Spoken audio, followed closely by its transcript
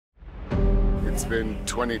It's been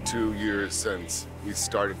 22 years since we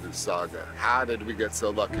started the saga. How did we get so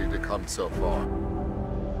lucky to come so far?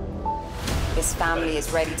 This family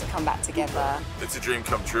is ready to come back together. It's a dream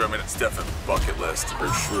come true. I mean, it's definitely bucket list for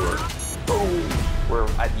sure. Boom! We're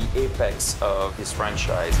at the apex of this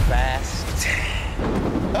franchise. Fast.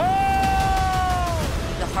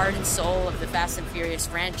 The heart and soul of the Fast and Furious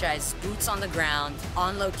franchise, boots on the ground,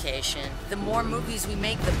 on location. The more movies we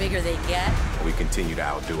make, the bigger they get. We continue to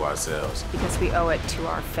outdo ourselves. Because we owe it to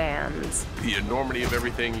our fans. The enormity of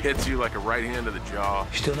everything hits you like a right hand to the jaw.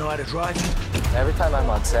 You still know how to drive? Every time I'm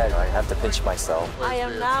on set, I have to pinch myself. I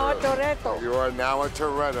am now a Toretto. You are now a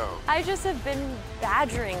Toretto. I just have been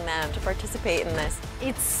badgering them to participate in this.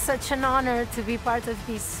 It's such an honor to be part of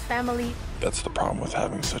this family. That's the problem with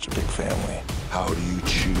having such a big family. How do you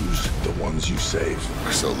choose the ones you save?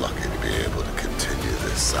 We're so lucky to be able to continue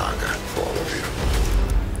this saga for all of you.